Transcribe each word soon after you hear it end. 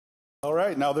All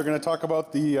right, now they're going to talk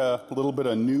about the little bit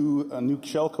of new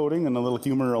shellcoding and a little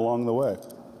humor along the way.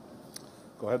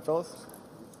 Go ahead, fellas.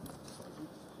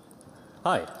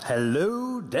 Hi,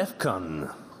 hello DEF CON.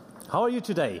 How are you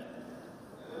today?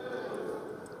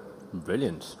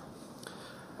 Brilliant.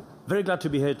 Very glad to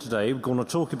be here today. We're going to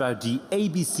talk about the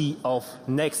ABC of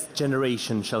next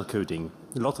generation shellcoding.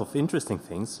 A lot of interesting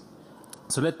things.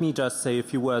 So let me just say a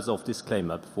few words of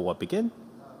disclaimer before I begin.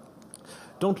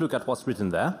 Don't look at what's written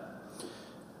there.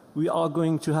 We are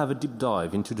going to have a deep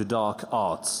dive into the dark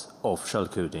arts of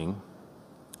shellcoding.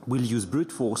 We'll use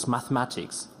brute force,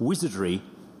 mathematics, wizardry,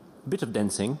 a bit of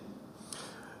dancing.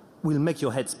 We'll make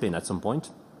your head spin at some point.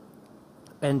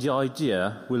 And the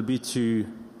idea will be to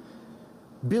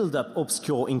build up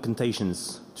obscure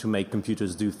incantations to make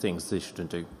computers do things they shouldn't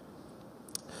do.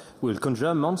 We'll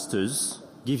conjure monsters,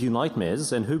 give you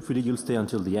nightmares, and hopefully you'll stay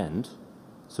until the end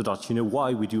so that you know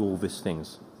why we do all these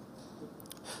things.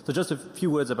 So just a few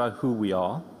words about who we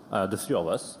are, the three of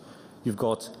us. You've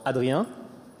got Hadrien,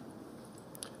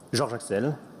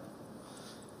 Georges-Axel,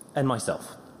 and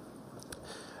myself.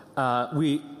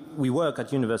 We work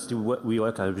at university, we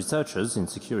work as researchers in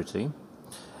security,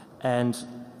 and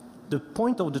the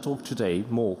point of the talk today,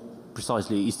 more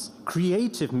precisely, is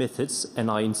creative methods,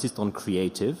 and I insist on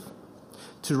creative,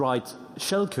 to write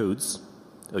shellcodes,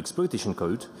 or exploitation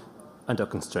code, under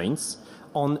constraints,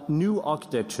 on new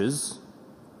architectures.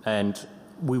 And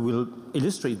we will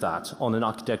illustrate that on an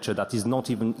architecture that is not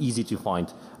even easy to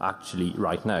find actually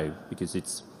right now, because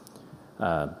it's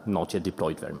not yet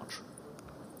deployed very much.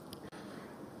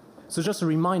 So just a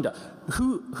reminder,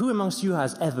 who amongst you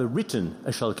has ever written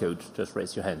a shellcode? Just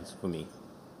raise your hands for me.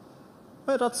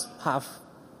 Well, that's half.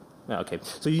 Yeah, okay,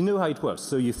 so you know how it works,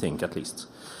 so you think at least.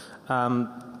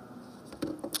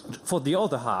 For the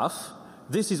other half,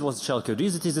 this is what shellcode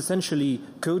is. It is essentially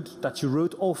code that you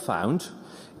wrote or found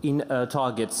in a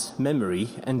target's memory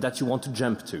and that you want to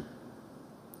jump to.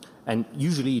 And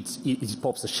usually it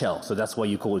pops a shell, so that's why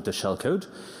you call it a shellcode.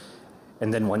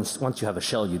 And then once you have a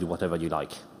shell, you do whatever you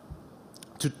like.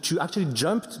 To actually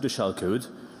jump to the shellcode,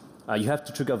 you have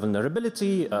to trigger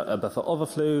vulnerability, a buffer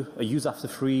overflow, a use after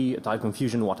free, a type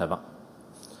confusion, whatever.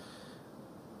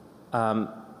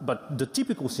 But the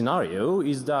typical scenario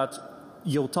is that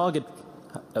your target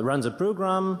runs a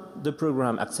program, the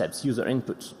program accepts user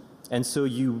input. And so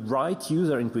you write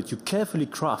user input, you carefully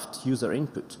craft user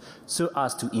input so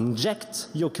as to inject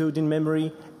your code in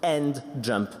memory and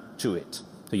jump to it.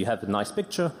 So you have a nice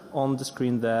picture on the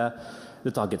screen there.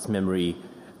 The target's memory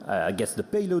gets the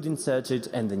payload inserted,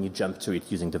 and then you jump to it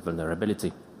using the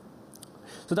vulnerability.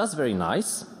 So that's very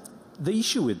nice. The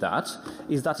issue with that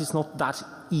is that it's not that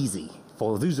easy.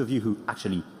 For those of you who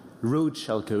actually wrote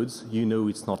shellcodes, you know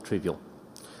it's not trivial.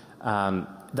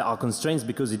 There are constraints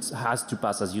because it has to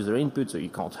pass as user input, so you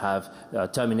can't have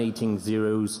terminating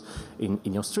zeros in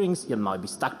your strings. There might be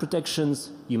stack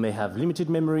protections. You may have limited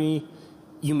memory.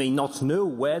 You may not know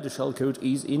where the shellcode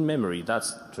is in memory.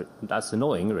 That's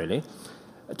annoying, really.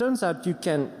 It turns out you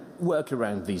can work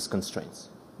around these constraints.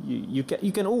 You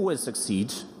can always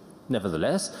succeed,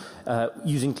 nevertheless,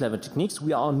 using clever techniques.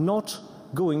 We are not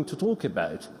going to talk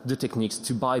about the techniques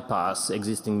to bypass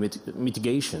existing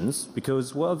mitigations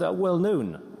because, well, they're well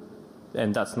known.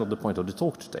 And that's not the point of the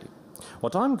talk today.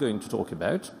 What I'm going to talk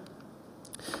about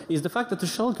is the fact that a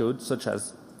shellcode, such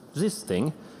as this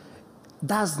thing,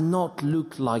 does not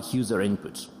look like user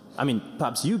input. I mean,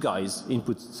 perhaps you guys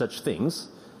input such things,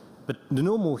 but the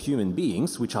normal human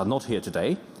beings, which are not here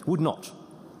today, would not.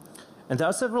 And there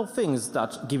are several things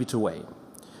that give it away.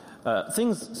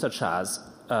 Things such as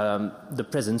the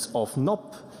presence of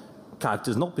NOP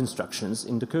characters, NOP instructions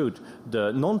in the code,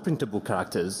 the non-printable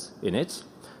characters in it,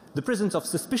 the presence of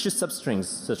suspicious substrings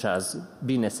such as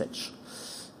binsh,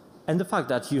 and the fact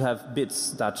that you have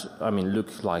bits that,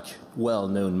 look like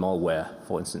well-known malware,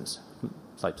 for instance,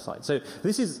 side to side. So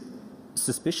this is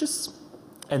suspicious,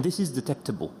 and this is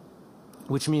detectable,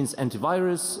 which means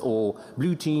antivirus or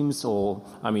blue teams or,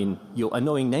 your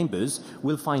annoying neighbors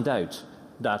will find out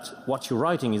that what you're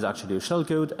writing is actually a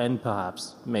shellcode and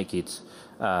perhaps make it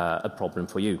a problem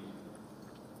for you.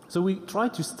 So we try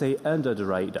to stay under the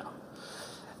radar.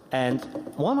 And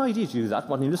one idea to do that,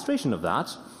 one illustration of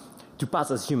that, to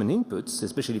pass as human inputs,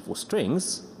 especially for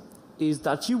strings, is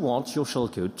that you want your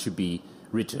shellcode to be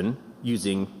written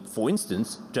using, for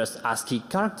instance, just ASCII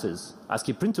characters,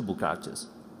 ASCII printable characters,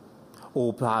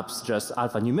 or perhaps just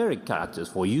alphanumeric characters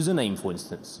for username, for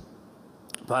instance.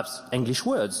 Perhaps English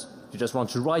words. You just want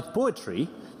to write poetry,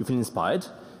 you feel inspired,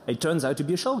 it turns out to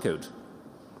be a shellcode.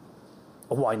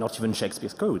 Or why not even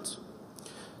Shakespeare's codes?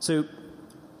 So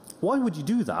why would you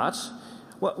do that?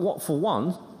 Well, for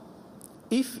one,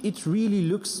 if it really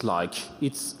looks like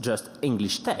it's just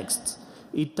English text,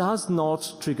 it does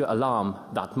not trigger alarm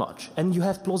that much. And you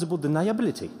have plausible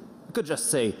deniability. You could just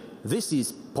say, this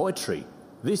is poetry.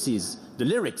 This is the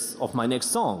lyrics of my next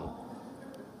song.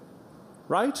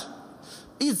 Right?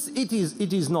 It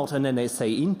is not an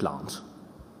NSA implant.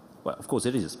 Well, of course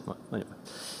it is. Anyway.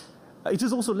 It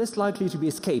is also less likely to be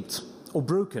escaped or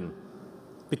broken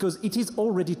because it is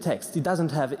already text. It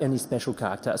doesn't have any special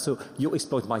character, so your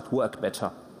exploit might work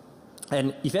better.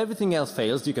 And if everything else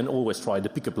fails, you can always try the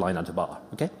pickup line at the bar,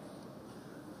 okay?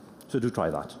 So do try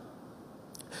that.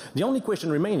 The only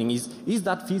question remaining is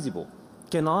that feasible?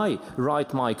 Can I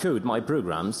write my code, my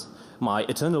programs, my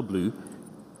eternal blue,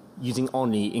 using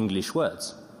only English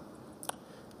words?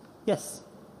 Yes.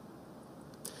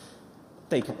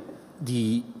 Take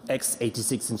the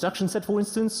x86 instruction set, for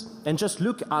instance, and just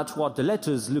look at what the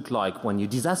letters look like when you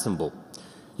disassemble.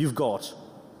 You've got,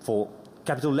 for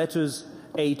capital letters,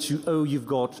 A to O, you've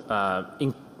got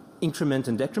increment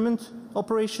and decrement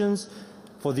operations.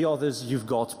 For the others, you've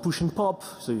got push and pop,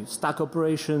 so stack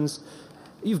operations.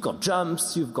 You've got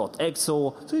jumps, you've got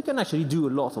XOR, so you can actually do a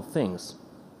lot of things,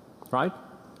 right?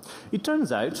 It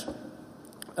turns out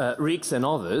Rix and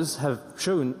others have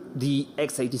shown the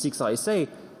x86 ISA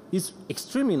is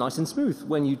extremely nice and smooth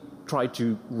when you try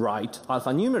to write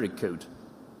alphanumeric code.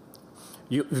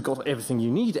 You've got everything you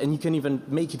need, and you can even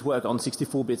make it work on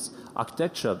 64-bit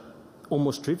architecture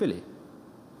almost trivially.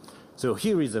 So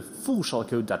here is a full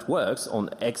shellcode that works on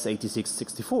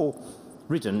x86-64,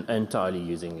 written entirely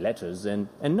using letters and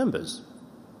numbers.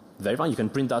 Very fine. You can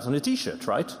print that on a T-shirt,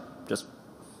 right? Just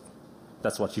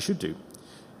that's what you should do.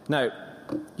 Now,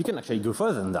 you can actually go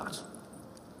further than that.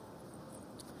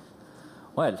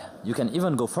 Well, you can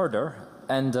even go further.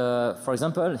 And for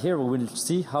example, here we will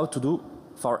see how to do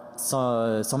for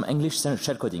some English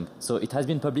shellcoding. So it has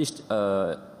been published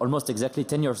almost exactly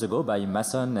 10 years ago by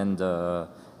Mason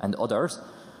and others.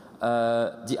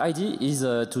 The idea is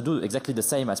to do exactly the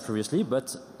same as previously,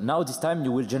 but now this time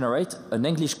you will generate an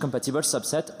English compatible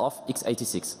subset of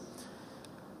x86.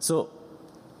 So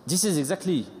this is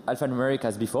exactly alphanumeric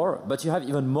as before, but you have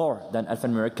even more than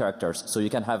alphanumeric characters. So you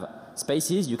can have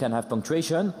spaces, you can have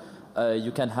punctuation,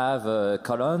 you can have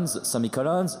colons,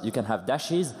 semicolons, you can have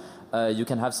dashes, you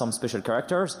can have some special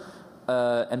characters.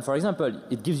 And for example,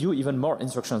 it gives you even more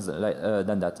instructions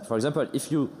than that. For example,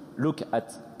 if you look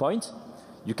at point,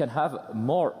 you can have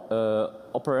more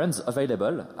operands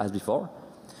available as before.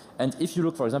 And if you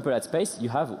look, for example, at space, you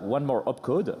have one more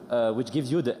opcode, which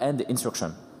gives you the end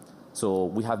instruction. So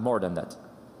we have more than that.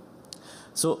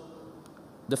 So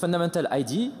the fundamental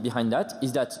idea behind that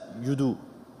is that you do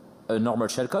a normal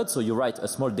shellcode. So you write a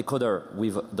small decoder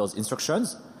with those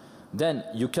instructions. Then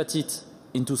you cut it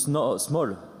into small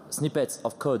snippets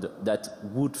of code that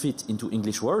would fit into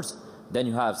English words. Then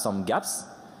you have some gaps.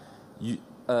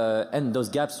 And those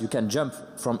gaps you can jump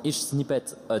from each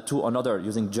snippet to another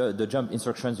using the jump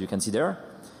instructions you can see there.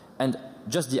 And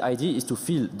just the idea is to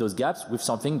fill those gaps with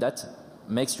something that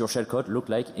makes your shellcode look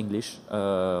like English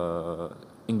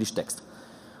text.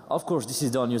 Of course, this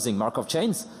is done using Markov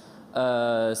chains.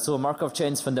 So Markov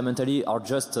chains fundamentally are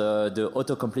just the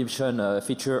auto-completion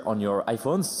feature on your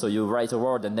iPhones. So you write a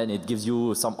word and then it gives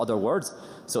you some other words.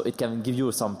 So it can give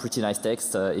you some pretty nice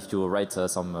text if you write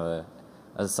some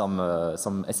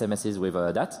SMSs with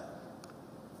that.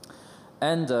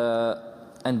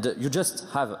 And you just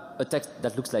have a text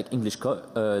that looks like English code.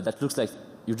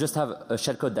 You just have a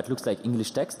shellcode that looks like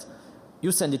English text.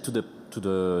 You send it to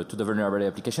the vulnerability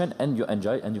application, and you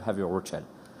enjoy, and you have your root shell.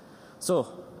 So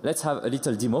let's have a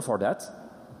little demo for that.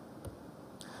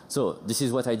 So this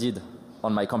is what I did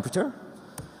on my computer.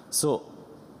 So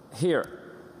here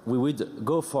we would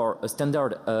go for a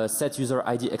standard set user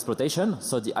ID exploitation.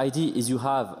 So the idea is you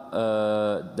have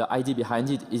the idea behind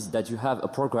it is that you have a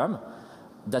program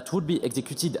that would be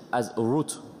executed as a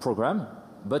root program,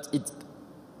 but it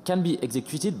can be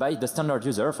executed by the standard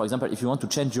user. For example, if you want to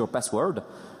change your password,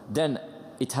 then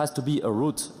it has to be a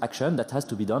root action that has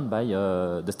to be done by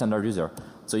the standard user.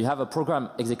 So you have a program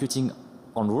executing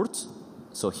on root.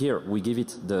 So here we give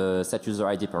it the set user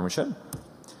ID permission.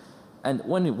 And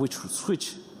when we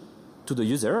switch to the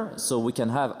user, so we can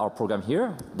have our program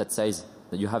here that says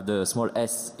that you have the small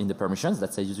s in the permissions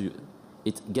that says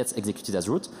it gets executed as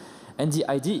root. And the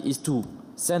idea is to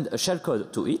send a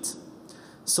shellcode to it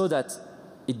so that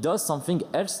it does something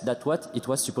else than what it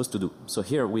was supposed to do. So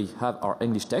here we have our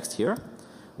English text here.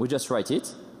 We just write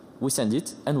it, we send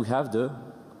it, and we have the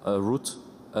root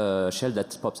shell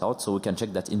that pops out, so we can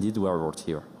check that indeed we are root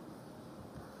here.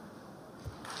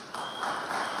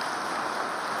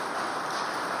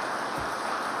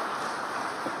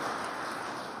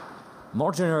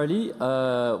 More generally,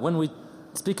 when we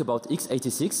speak about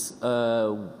x86,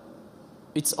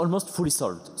 it's almost fully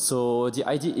solved. So the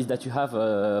idea is that you have,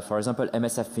 for example,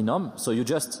 MSF phenom. So you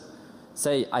just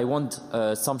say, I want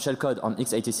some shellcode on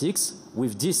x86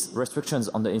 with these restrictions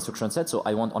on the instruction set. So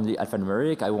I want only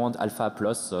alphanumeric, I want alpha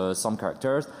plus some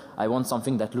characters, I want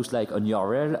something that looks like an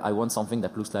URL, I want something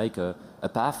that looks like a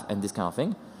path and this kind of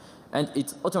thing. And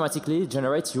it automatically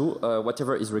generates you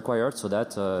whatever is required so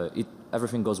that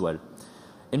everything goes well.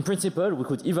 In principle, we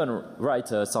could even write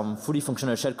some fully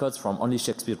functional shellcodes from only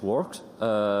Shakespeare works,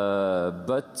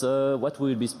 but what we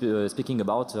will be speaking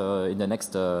about in the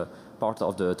next part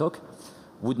of the talk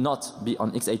would not be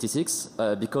on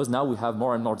x86 because now we have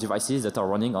more and more devices that are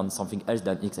running on something else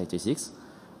than x86,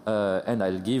 and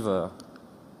I'll give it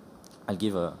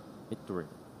to Ray.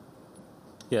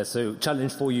 Yeah, so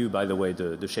challenge for you, by the way,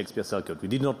 the Shakespeare shellcode. We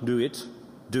did not do it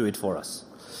for us.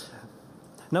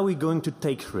 Now we're going to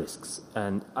take risks,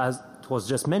 and as it was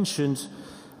just mentioned,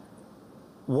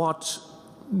 what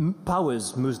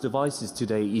powers most devices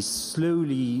today is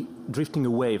slowly drifting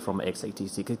away from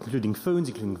x86, including phones,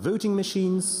 including voting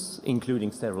machines,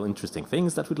 including several interesting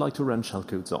things that we'd like to run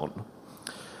shellcodes on.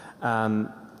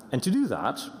 And to do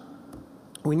that,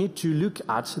 we need to look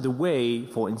at the way,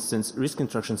 for instance, risk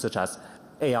instructions such as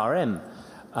ARM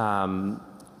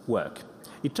work.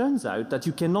 It turns out that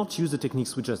you cannot use the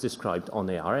techniques we just described on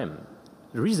ARM.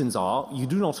 The reasons are you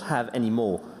do not have any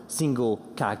more single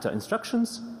character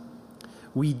instructions.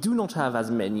 We do not have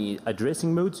as many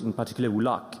addressing modes. In particular, we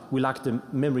lack the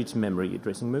memory-to-memory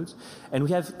addressing modes. And we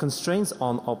have constraints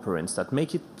on operands that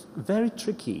make it very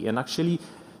tricky and actually,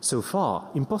 so far,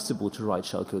 impossible to write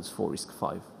shellcodes for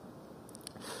RISC-V.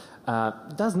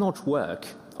 Does not work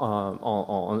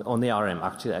on ARM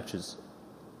architectures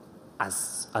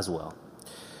as well.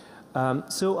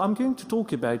 So I'm going to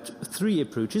talk about three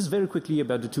approaches very quickly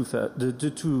about the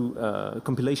two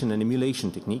compilation and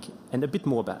emulation technique, and a bit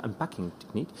more about unpacking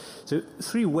technique. So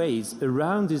three ways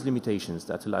around these limitations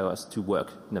that allow us to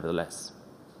work nevertheless.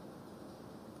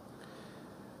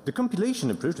 The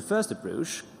compilation approach, the first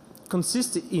approach,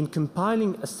 consists in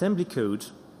compiling assembly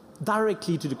code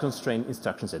directly to the constrained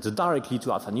instruction set, so directly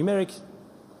to alphanumeric,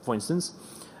 for instance,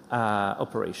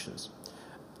 operations.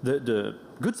 The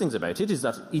good things about it is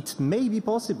that it may be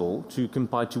possible to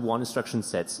compile to one instruction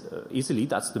set easily.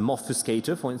 That's the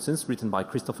Morphoscator, for instance, written by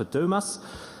Christopher Thomas,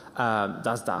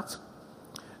 does that.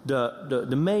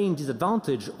 The main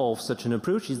disadvantage of such an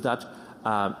approach is that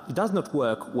it does not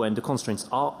work when the constraints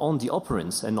are on the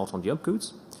operands and not on the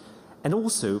opcodes. And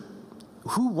also,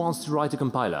 who wants to write a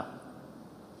compiler?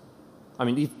 I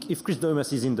mean, if Chris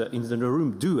Thomas is in the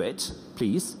room, do it,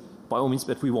 please, by all means,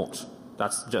 but we won't.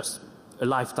 That's just a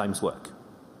lifetime's work.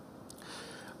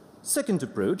 Second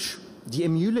approach, the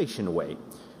emulation way.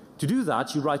 To do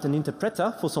that, you write an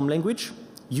interpreter for some language,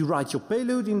 you write your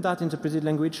payload in that interpreted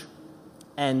language,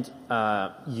 and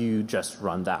you just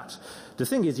run that. The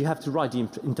thing is, you have to write the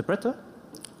interpreter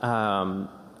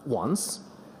once,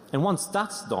 and once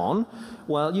that's done,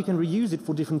 well, you can reuse it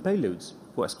for different payloads.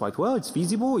 Works quite well, it's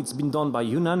feasible, it's been done by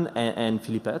Yunnan and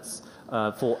Philippetz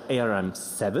for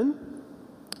ARM7.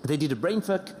 They did a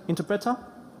brainfuck interpreter,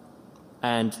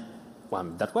 and well,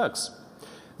 that works.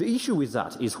 The issue with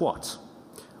that is what?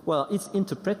 Well, it's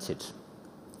interpreted,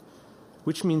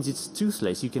 which means it's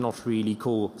toothless. You cannot really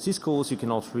call syscalls, you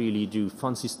cannot really do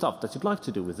fancy stuff that you'd like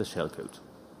to do with the shellcode,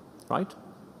 right?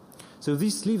 So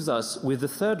this leaves us with the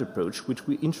third approach, which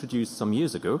we introduced some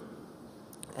years ago,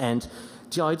 and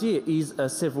the idea is a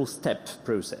several-step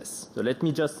process. So let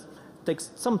me just take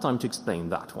some time to explain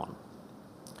that one.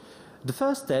 The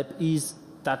first step is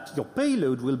that your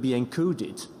payload will be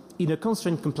encoded in a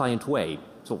constraint-compliant way.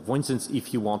 So, for instance,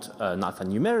 if you want an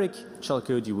alphanumeric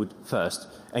shellcode, you would first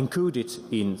encode it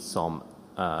in some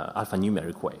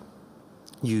alphanumeric way.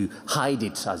 You hide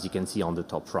it, as you can see on the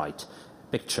top right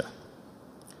picture.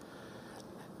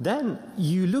 Then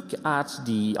you look at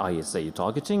the ISA you're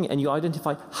targeting and you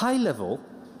identify high-level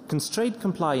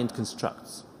constraint-compliant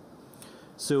constructs.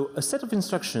 So a set of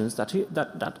instructions that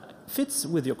fits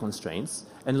with your constraints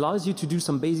and allows you to do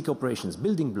some basic operations,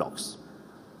 building blocks,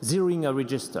 zeroing a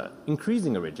register,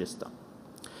 increasing a register.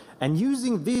 And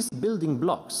using these building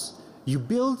blocks, you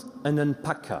build an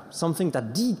unpacker, something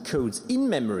that decodes in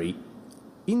memory,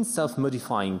 in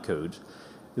self-modifying code,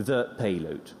 the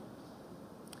payload.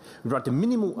 We write a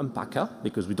minimal unpacker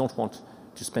because we don't want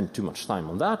to spend too much time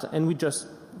on that, and we just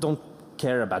don't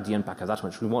care about the unpacker that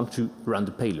much. We want to run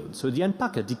the payload. So the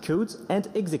unpacker decodes and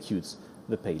executes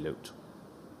the payload.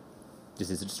 This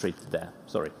is straight there.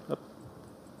 Sorry.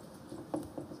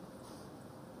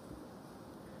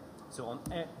 So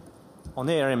on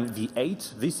ARM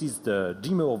v8, this is the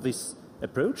demo of this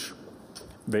approach,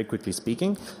 very quickly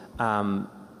speaking.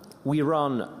 We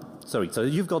run, so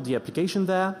you've got the application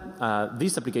there.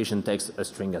 This application takes a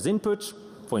string as input,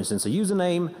 for instance, a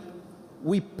username.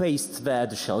 We paste there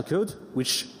the shellcode,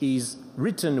 which is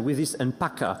written with this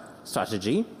unpacker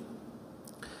strategy.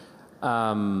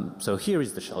 So here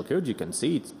is the shellcode. You can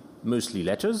see it's mostly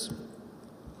letters.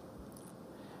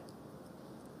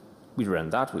 We run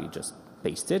that. We just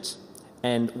paste it.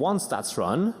 And once that's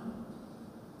run,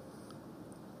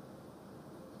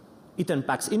 it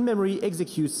unpacks in memory,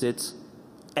 executes it,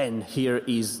 and here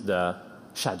is the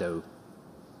shadow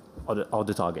of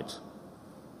the target.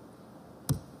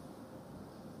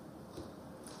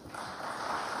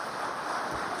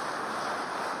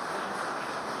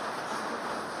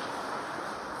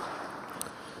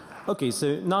 Okay,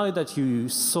 so now that you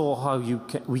saw how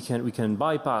we can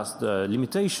bypass the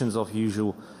limitations of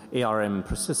usual ARM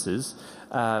processes,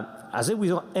 as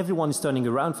everyone is turning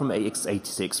around from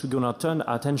AX86, we're going to turn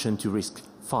our attention to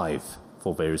RISC-V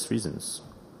for various reasons.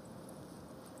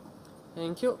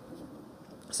 Thank you.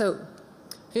 So,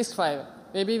 RISC-V.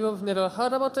 Maybe you've never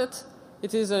heard about it.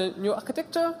 It is a new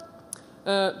architecture.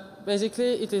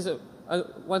 Basically, it is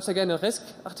once again a RISC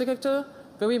architecture,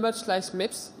 very much like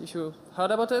MIPS, if you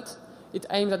heard about it. It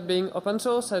aims at being open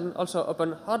source and also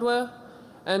open hardware,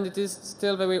 and it is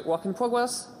still very work in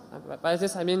progress. By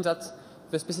this I mean that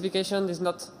the specification is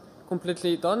not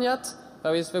completely done yet.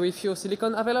 There is very few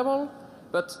silicon available,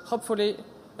 but hopefully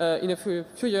in a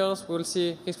few years we will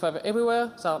see RISC-V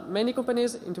everywhere. There are many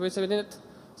companies interested in it,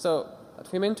 so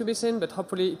that remains to be seen, but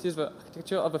hopefully it is the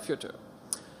architecture of the future.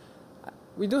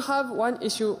 We do have one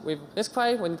issue with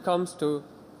RISC-V when it comes to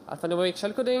alphanumeric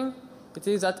shellcoding. It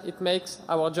is that it makes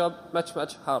our job much,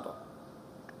 much harder.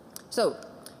 So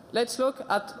let's look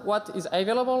at what is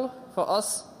available for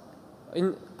us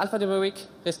in alphanumeric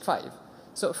RISC-V.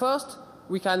 So first,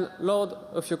 we can load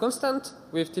a few constants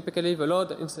with typically the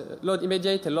load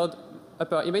immediate and load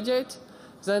upper immediate.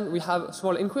 Then we have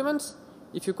small increments.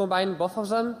 If you combine both of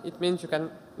them, it means you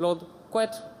can load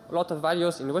quite a lot of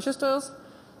values in registers.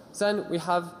 Then we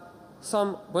have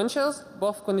some branches,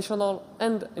 both conditional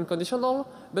and unconditional,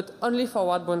 but only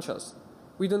forward branches.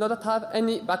 We do not have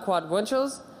any backward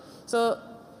branches, so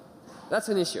that's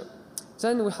an issue.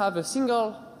 Then we have a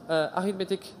single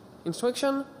arithmetic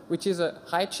instruction, which is a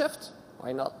right shift.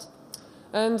 Why not?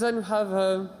 And then we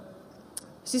have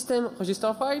system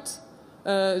register write.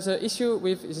 The issue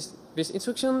with this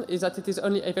instruction is that it is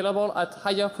only available at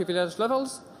higher privilege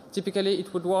levels. Typically,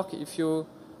 it would work if you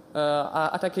are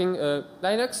attacking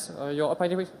Linux,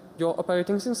 your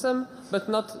operating system, but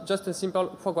not just a simple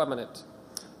program on it.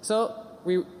 So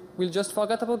we will just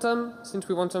forget about them since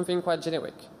we want something quite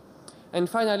generic. And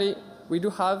finally, we do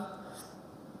have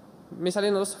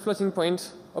miscellaneous floating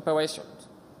point operations.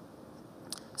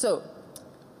 So,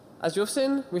 as you've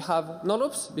seen, we have no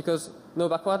loops because no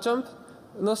backward jump,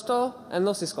 no store, and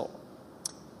no syscall.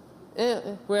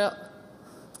 Where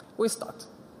we start.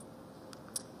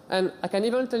 And I can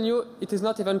even tell you it is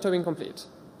not even Turing complete.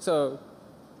 So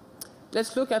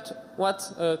let's look at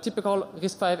what a typical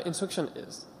RISC-V instruction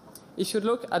is. If you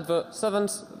look at the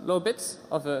 7th low bits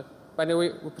of a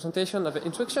binary representation of the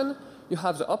instruction, you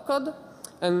have the opcode,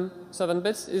 and 7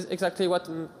 bits is exactly what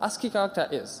an ASCII character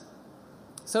is.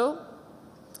 So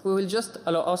we will just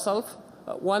allow ourselves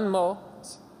one more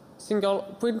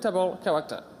single printable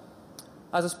character.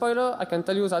 As a spoiler, I can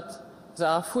tell you that there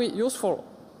are 3 useful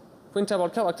printable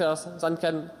characters that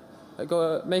can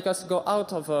make us go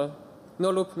out of a no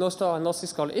loop, no store, and no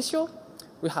syscall issue.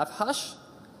 We have hash,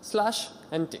 slash,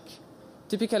 and tick.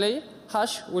 Typically,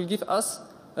 hash will give us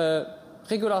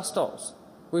regular stores.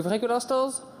 With regular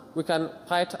stores, we can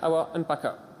write our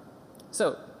unpacker.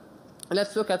 So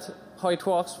let's look at how it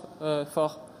works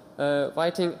for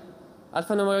writing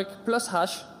alphanumeric plus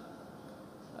hash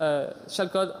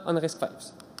shellcode on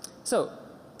RISC-V. So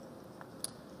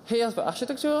here's the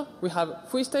architecture. We have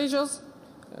 3 stages.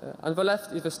 On the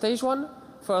left is the stage 1.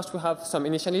 First, we have some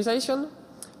initialization.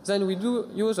 Then we do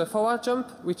use a forward jump,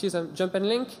 which is a jump and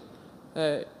link.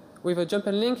 With a jump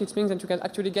and link, it means that you can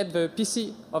actually get the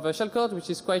PC of a shellcode,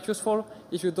 which is quite useful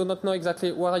if you do not know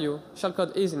exactly where your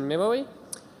shellcode is in memory.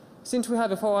 Since we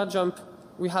have a forward jump,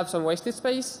 we have some wasted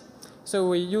space. So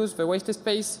we use the wasted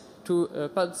space to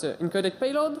put the encoded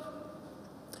payload.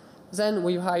 Then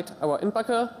we write our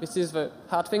unpacker. This is the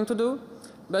hard thing to do.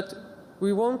 But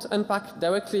we won't unpack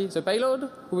directly the payload.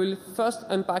 We will first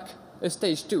unpack a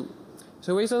stage 2.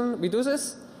 The reason we do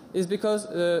this is because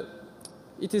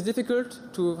it is difficult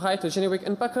to write a generic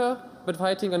unpacker, but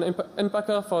writing an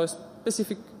unpacker for a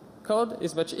specific code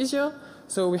is much easier.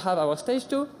 So we have our stage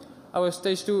 2. our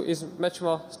stage 2 is much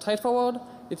more straightforward.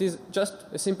 It is just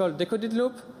a simple decoded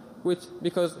loop,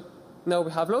 because now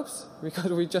we have loops,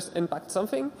 because we just unpacked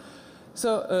something.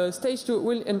 So stage 2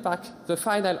 will unpack the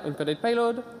final encoded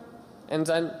payload, and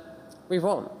then we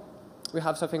won. We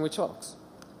have something which works.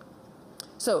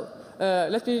 So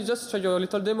let me just show you a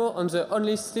little demo on the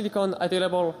only silicon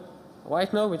available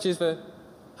right now, which is the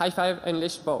Hi5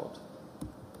 Unleashed board.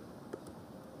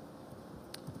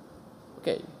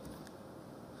 Okay.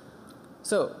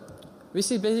 So this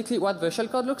is basically what the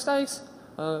shellcode looks like.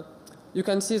 You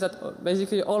can see that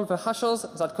basically all the hashes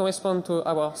that correspond to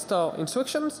our store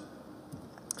instructions.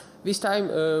 This time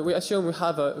we assume we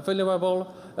have a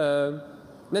vulnerable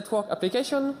network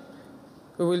application.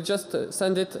 We will just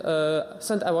send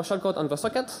our shellcode on the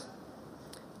socket.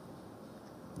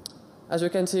 As you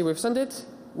can see, we've sent it.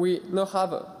 We now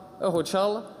have a root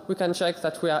shell. We can check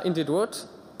that we are indeed root.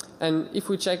 And if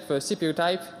we check the CPU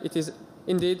type, it is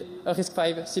indeed a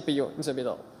RISC-V CPU in the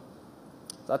middle.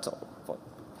 That's all.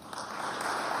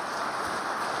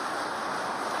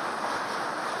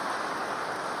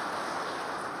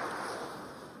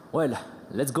 Well,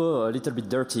 let's go a little bit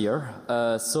dirtier.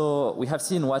 So we have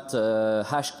seen what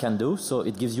hash can do. So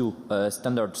it gives you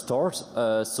standard stores.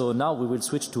 So now we will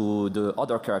switch to the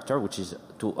other character, which is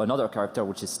to another character,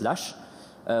 which is slash,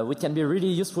 which can be really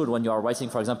useful when you are writing,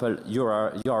 for example,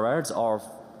 URLs or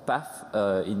path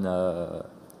in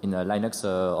Linux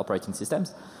operating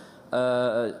systems.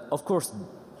 Of course,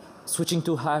 switching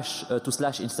to hash to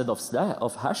slash instead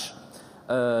of hash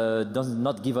does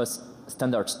not give us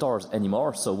standard stores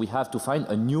anymore, so we have to find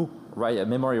a new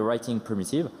memory writing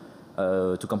primitive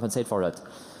to compensate for that.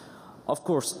 Of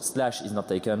course, slash is not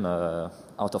taken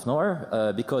out of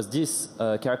nowhere because this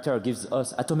character gives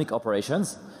us atomic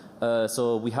operations.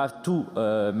 So we have two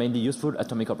mainly useful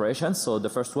atomic operations. So the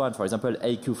first one, for example,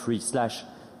 AQ3 slash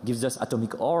gives us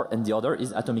atomic OR, and the other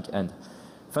is atomic AND.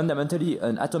 Fundamentally,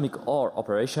 an atomic OR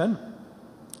operation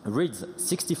reads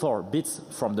 64 bits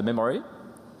from the memory,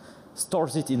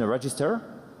 stores it in a register,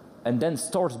 and then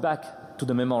stores back to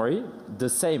the memory the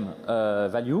same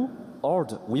value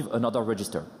ORed with another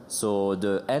register. So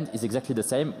the AND is exactly the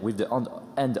same with the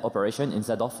AND operation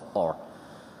instead of OR.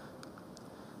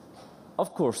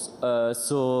 Of course,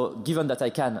 so given that I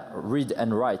can read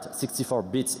and write 64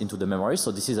 bits into the memory,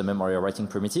 so this is a memory writing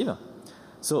primitive.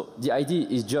 So the idea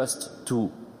is just to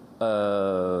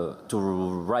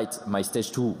write my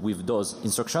stage 2 with those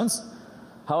instructions.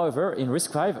 However, in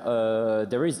RISC-V,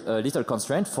 there is a little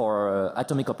constraint for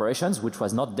atomic operations, which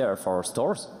was not there for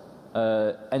stores.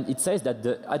 And it says that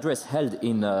the address held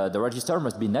in the register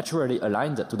must be naturally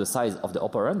aligned to the size of the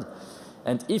operand.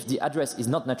 And if the address is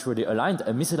not naturally aligned,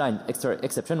 a misaligned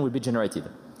exception will be generated.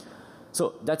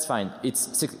 So that's fine.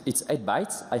 It's 8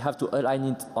 bytes. I have to align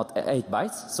it at 8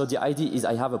 bytes. So the idea is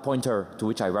I have a pointer to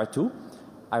which I write to.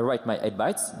 I write my 8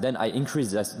 bytes. Then I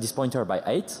increase this pointer by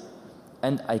 8.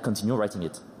 And I continue writing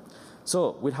it.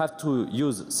 So we'll have to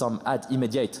use some add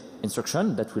immediate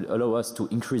instruction that will allow us to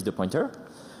increase the pointer.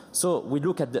 So we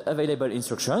look at the available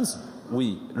instructions.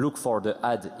 We look for the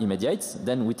add immediate.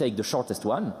 Then we take the shortest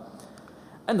one.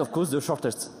 And of course the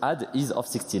shortest add is of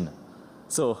 16.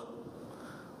 So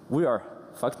we are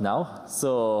fucked now.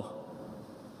 So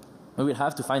we will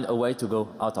have to find a way to go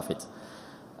out of it.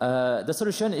 The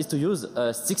solution is to use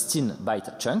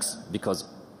 16-byte chunks because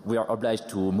we are obliged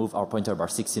to move our pointer by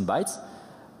 16 bytes,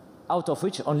 out of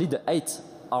which only the 8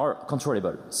 are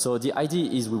controllable. So the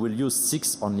idea is we will use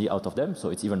 6 only out of them, so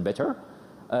it's even better.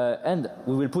 And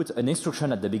we will put an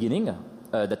instruction at the beginning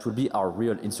that will be our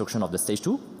real instruction of the stage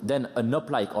 2, then a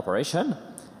NOP-like operation,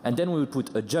 and then we will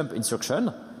put a jump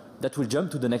instruction that will jump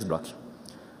to the next block.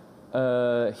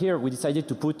 Here we decided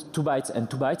to put 2 bytes and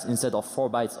 2 bytes instead of 4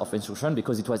 bytes of instruction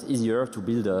because it was easier to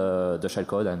build the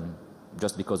shellcode and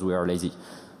just because we are lazy.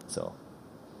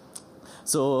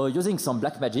 So using some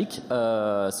black magic,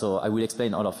 so I will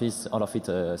explain all of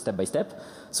it step by step.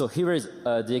 So here is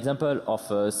the example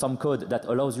of some code that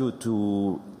allows you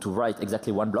to write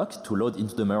exactly one block, to load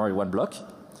into the memory one block.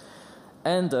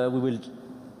 And we will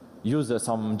use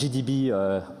some GDB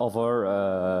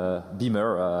over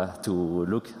Beamer to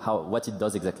look what it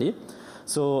does exactly.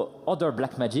 So other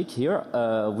black magic here,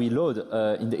 we load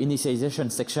in the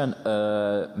initialization section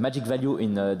magic value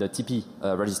in the TP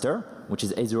register, which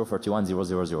is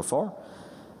 80310004.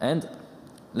 And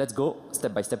let's go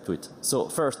step by step to it. So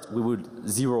first we would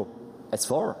 0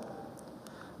 S4.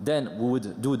 Then we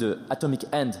would do the atomic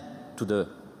end to the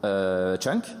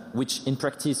chunk, which in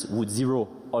practice would 0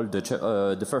 all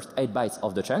the first 8 bytes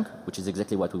of the chunk, which is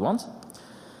exactly what we want.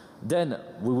 Then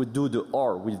we would do the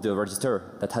OR with the register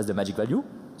that has the magic value.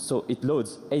 So it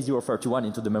loads A031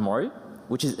 into the memory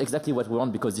which is exactly what we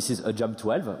want because this is a jump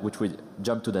 12, which will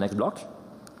jump to the next block.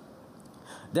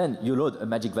 Then you load a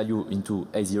magic value into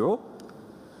A0,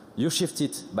 you shift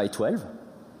it by 12,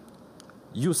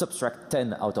 you subtract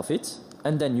 10 out of it,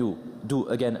 and then you do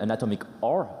again an atomic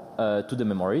OR to the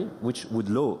memory, which would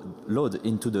load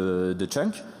into the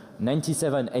chunk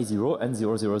 97A0 and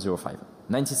 0005.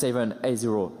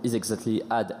 97A0 is exactly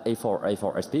add A4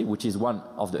 A4 SP, which is one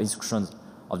of the instructions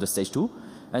of the stage 2,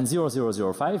 and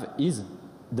 0005 is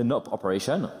the NOP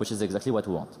operation, which is exactly what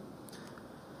we want.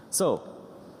 So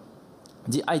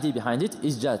the idea behind it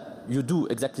is that you do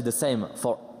exactly the same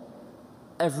for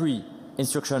every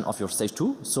instruction of your stage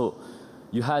 2. So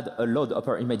you had a load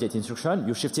upper immediate instruction,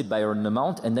 you shift it by an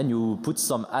amount, and then you put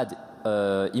some add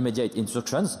immediate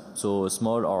instructions, so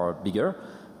small or bigger,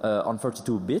 on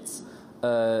 32 bits,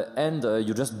 and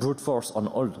you just brute force on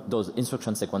all those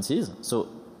instruction sequences. So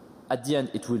at the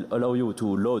end it will allow you to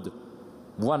load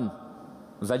one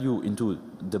value into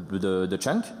the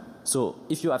chunk. So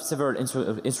if you have several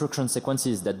instruction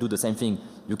sequences that do the same thing,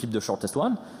 you keep the shortest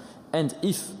one. And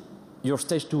if your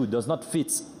stage 2 does not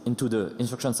fit into the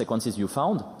instruction sequences you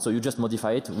found, so you just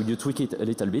modify it, you tweak it a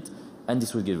little bit, and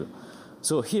this will give you.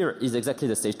 So here is exactly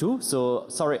the stage 2. So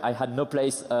sorry, I had no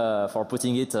place for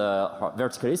putting it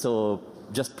vertically, so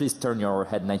just please turn your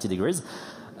head 90 degrees.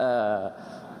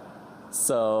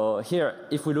 So here,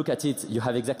 if we look at it, you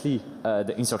have exactly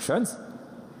the instructions.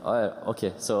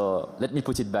 Okay, so let me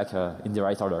put it back in the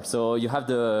right order. So you have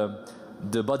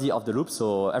the body of the loop,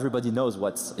 so everybody knows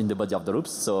what's in the body of the loops.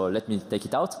 So let me take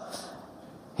it out.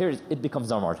 Here it becomes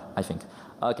normal, I think.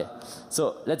 Okay,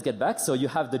 so let's get back. So you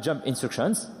have the jump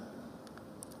instructions.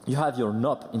 You have your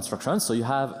NOP instructions. So you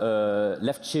have a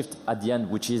left shift at the end,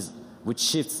 which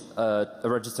shifts a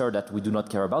register that we do not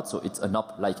care about. So it's a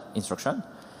NOP-like instruction.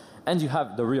 And you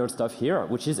have the real stuff here,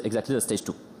 which is exactly the stage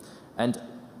 2. And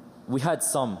we had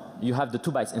you have the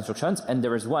 2 bytes instructions, and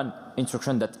there is one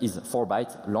instruction that is 4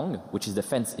 byte long, which is the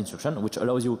fence instruction, which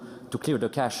allows you to clear the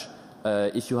cache.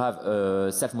 If you have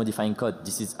a self-modifying code,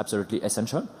 this is absolutely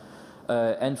essential.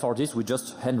 And for this, we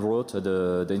just hand wrote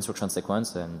the instruction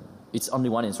sequence, and it's only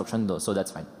one instruction, so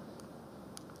that's fine.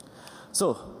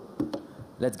 So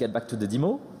let's get back to the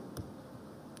demo.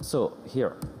 So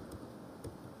here.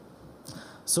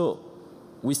 So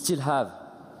we still have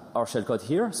our shellcode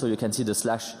here, so you can see the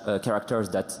slash characters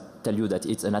that tell you that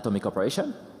it's an atomic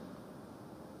operation.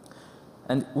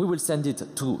 And we will send it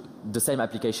to the same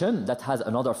application that has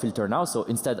another filter now. So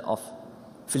instead of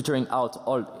filtering out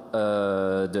all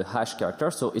the hash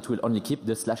characters, so it will only keep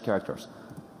the slash characters.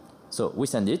 So we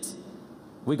send it,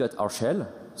 we got our shell,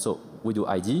 so we do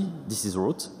ID, this is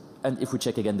root, and if we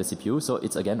check again the CPU, so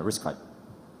it's again RISC-V.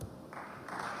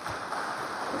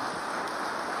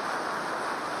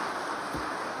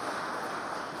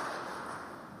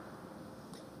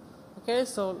 Okay,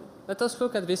 so let us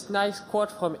look at this nice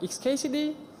quote from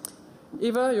XKCD.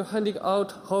 Either you're handing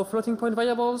out raw floating point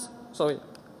variables,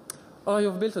 or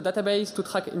you've built a database to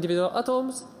track individual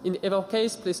atoms. In either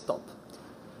case, please stop.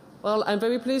 Well, I'm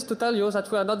very pleased to tell you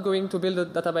that we are not going to build a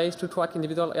database to track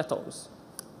individual atoms,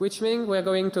 which means we're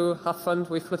going to have fun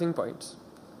with floating points.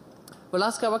 The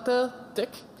last character,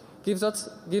 tick, gives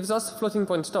us floating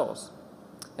point stores,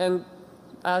 and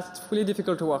it's really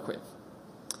difficult to work with.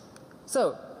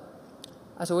 So,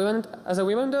 as a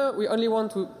reminder, we only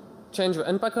want to change the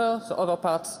unpacker, so other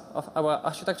parts of our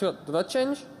architecture do not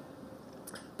change.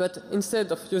 But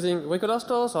instead of using regular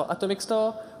stores or atomic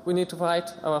store, we need to write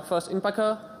our first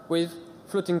unpacker with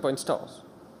floating point stores.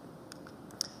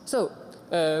 So,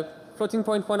 floating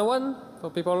point 101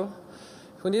 for people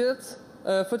who need it.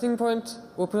 Floating point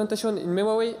representation in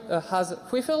memory has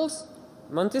 3 fields: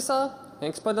 mantissa, an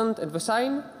exponent, and the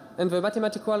sign. And the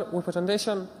mathematical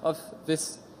representation of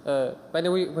this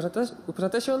binary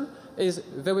representation is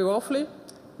very roughly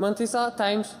mantissa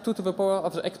times 2 to the power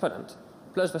of the exponent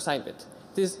plus the sign bit.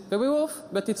 It is very rough,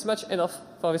 but it's much enough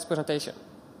for this presentation.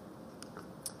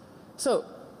 So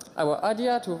our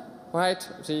idea to write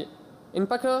the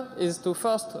unpacker is to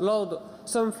first load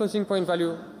some floating point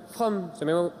value from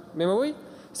the memory.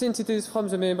 Since it is from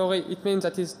the memory, it means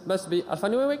that it must be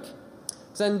alphanumeric.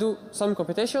 Then do some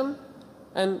computation,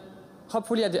 and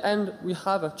hopefully at the end we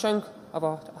have a chunk of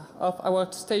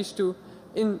our stage 2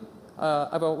 in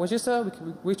our register,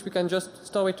 which we can just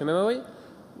store it to memory.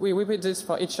 We repeat this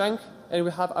for each chunk, and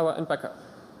we have our unpacker.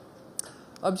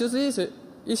 Obviously, the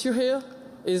issue here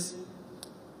is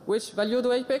which value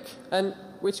do I pick and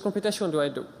which computation do I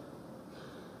do?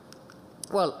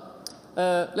 Well,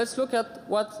 let's look at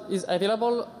what is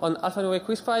available on alphanumeric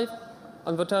RISC-V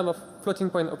on the term of floating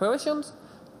point operations.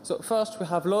 So first we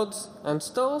have loads and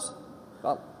stores.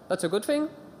 Well, that's a good thing.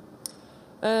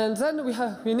 And then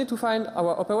we need to find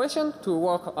our operation to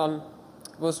work on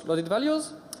those loaded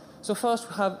values. So first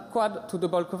we have quad to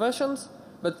double conversions,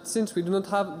 but since we do not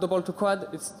have double to quad,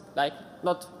 it's like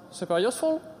not super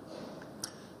useful.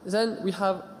 Then we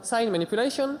have sign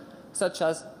manipulation, such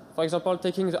as, for example,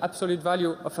 taking the absolute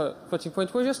value of a floating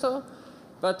point register,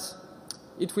 but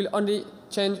it will only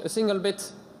change a single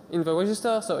bit in the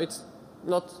register, so it's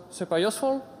not super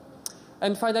useful.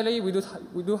 And finally, we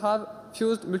do have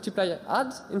fused multiply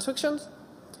add instructions,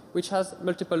 which has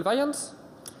multiple variants.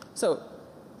 So,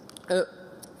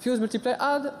 fused multiply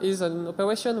add is an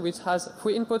operation which has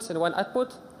 3 inputs and 1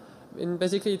 output. And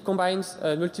basically, it combines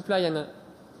multiply and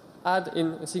add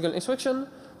in a single instruction.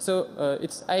 So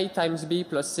it's A times B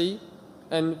plus C,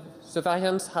 and the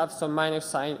variants have some minus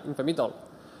sign in the middle.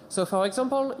 So for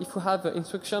example, if we have the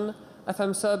instruction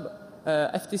fm sub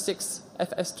ft6,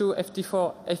 fs2,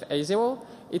 ft4, fa0,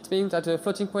 it means that the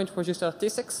floating point register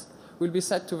t6 will be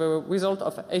set to the result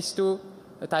of s2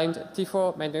 times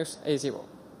t4 minus a0.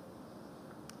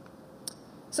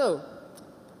 So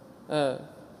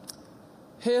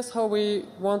here's how we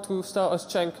want to store a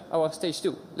chunk our stage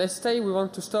 2. Let's say we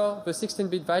want to store the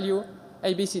 16-bit value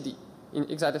ABCD in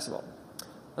hexadecimal.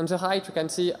 On the right you can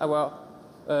see our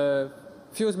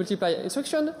fuse multiply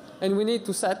instruction, and we need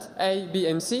to set A, B,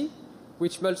 and C,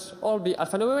 which must all be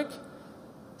alphanumeric,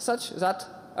 such that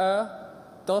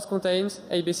does contains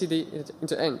ABCD in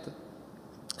the end.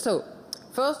 So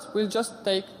first we'll just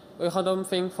take a random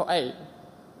thing for A.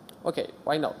 Okay,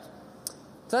 why not?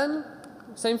 Then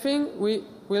same thing, we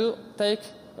will take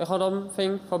a random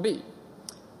thing for B.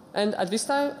 And at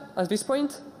this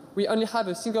point, we only have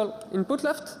a single input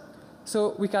left,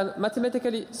 so we can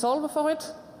mathematically solve for it.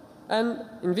 And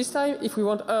in this time, if we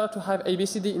want to have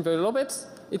ABCD in the low bits,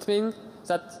 it means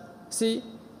that C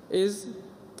is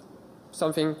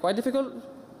something quite difficult,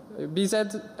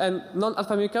 BZ and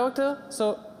non-alphanumeric character,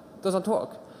 so it doesn't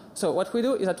work. So what we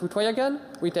do is that we try again,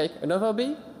 we take another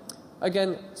B,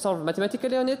 again solve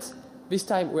mathematically on it. This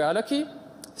time we are lucky.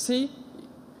 C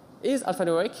is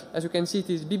alphanumeric. As you can see, it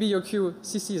is BBOQ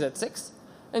CCZ6.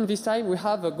 And this time we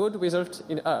have a good result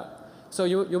in R. So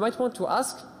you might want to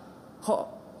ask, how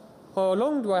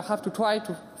long do I have to try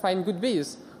to find good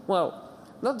Bs? Well,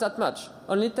 not that much,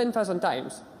 only 10,000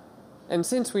 times. And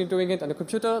since we're doing it on a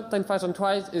computer, 10,000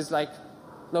 tries is like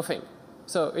nothing.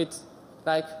 So it's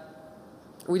like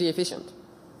really efficient.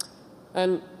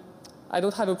 And I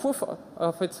don't have a proof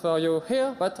of it for you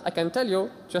here, but I can tell you,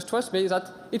 just trust me, that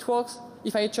it works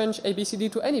if I change ABCD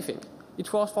to anything.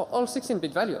 It works for all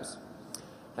 16-bit values.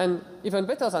 And even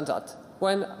better than that,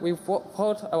 when we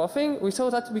wrote our thing, we saw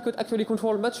that we could actually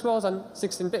control much more than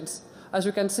 16 bits. As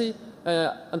you can see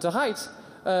on the right,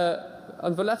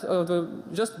 on the left,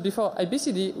 just before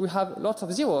ABCD, we have lots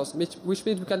of zeros, which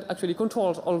means we can actually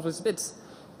control all these bits.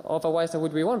 Otherwise, they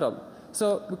would be random.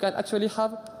 So we can actually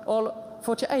have all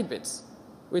 48 bits,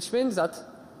 which means that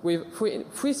with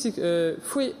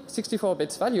 64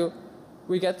 bits value,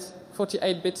 we get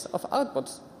 48 bits of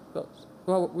outputs.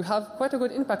 So we have quite a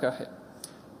good unpacker here.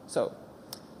 So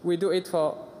we do it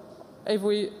for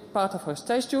every part of our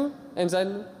stage 2, and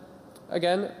then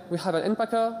again we have an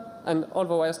unpacker, and all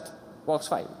the rest works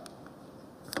fine.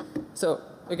 So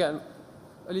again,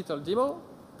 a little demo.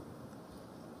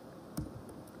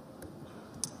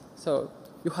 So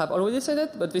you have already said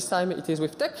it, but this time it is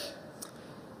with tech.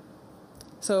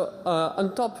 So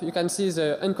on top you can see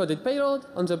the encoded payload.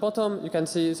 On the bottom you can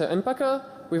see the unpacker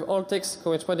with all text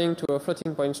corresponding to a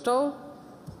floating point store.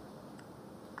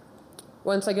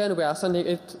 Once again we are sending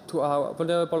it to our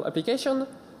vulnerable application,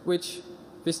 which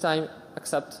this time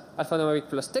accepts alphanumeric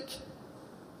plus tick.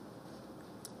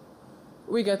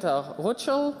 We get our root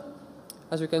shell.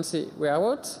 As you can see, we are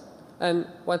root. And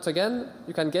once again,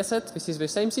 you can guess it, this is the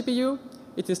same CPU.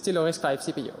 It is still a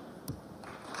RISC-V CPU.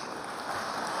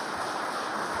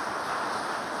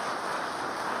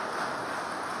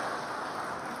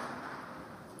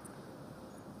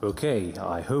 Okay,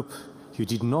 I hope you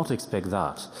did not expect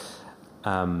that.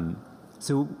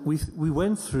 So we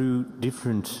went through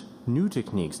different new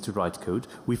techniques to write code.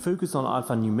 We focused on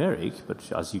alphanumeric,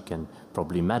 but as you can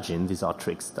probably imagine, these are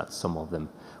tricks that some of them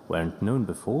weren't known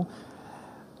before.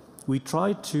 We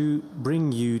tried to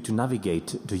bring you to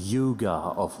navigate the yoga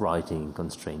of writing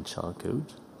constrained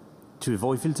shellcode, to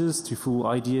avoid filters, to fool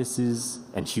IDSs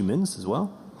and humans as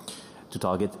well, to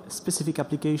target specific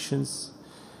applications.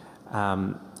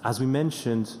 As we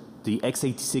mentioned, the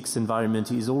x86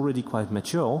 environment is already quite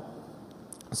mature,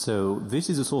 so this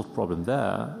is a solved problem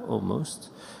there, almost.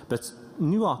 But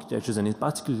new architectures, and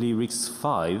particularly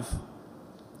RISC-V,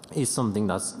 is something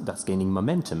that's gaining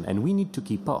momentum, and we need to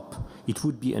keep up. It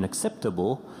would be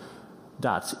unacceptable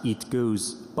that it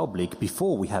goes public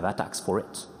before we have attacks for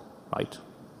it, right?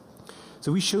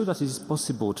 So we show that it is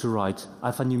possible to write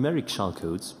alphanumeric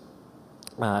shellcodes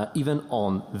even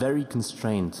on very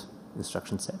constrained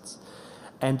instruction sets.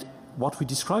 And what we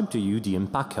described to you, the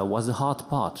unpacker, was the hard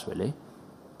part, really.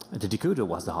 The decoder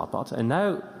was the hard part. And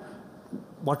now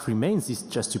what remains is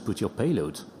just to put your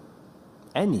payload,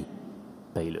 any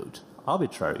payload,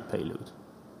 arbitrary payload.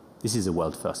 This is a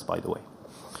world first, by the way.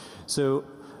 So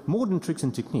more than tricks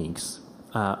and techniques,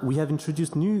 we have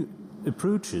introduced new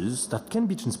approaches that can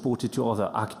be transported to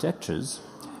other architectures.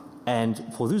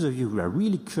 And for those of you who are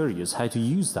really curious how to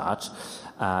use that,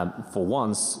 for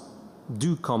once,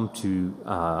 do come to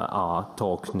our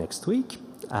talk next week.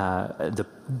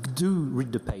 Do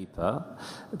read the paper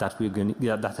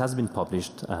that has been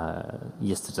published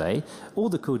yesterday. All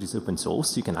the code is open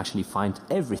source. You can actually find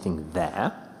everything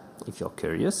there if you're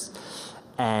curious.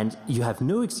 And you have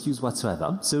no excuse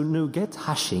whatsoever. So no get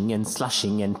hashing and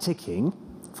slashing and ticking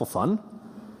for fun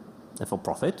and for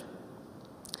profit.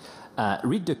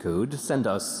 Read the code, send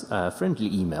us a friendly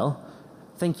email.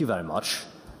 Thank you very much,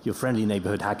 your friendly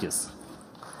neighborhood hackers.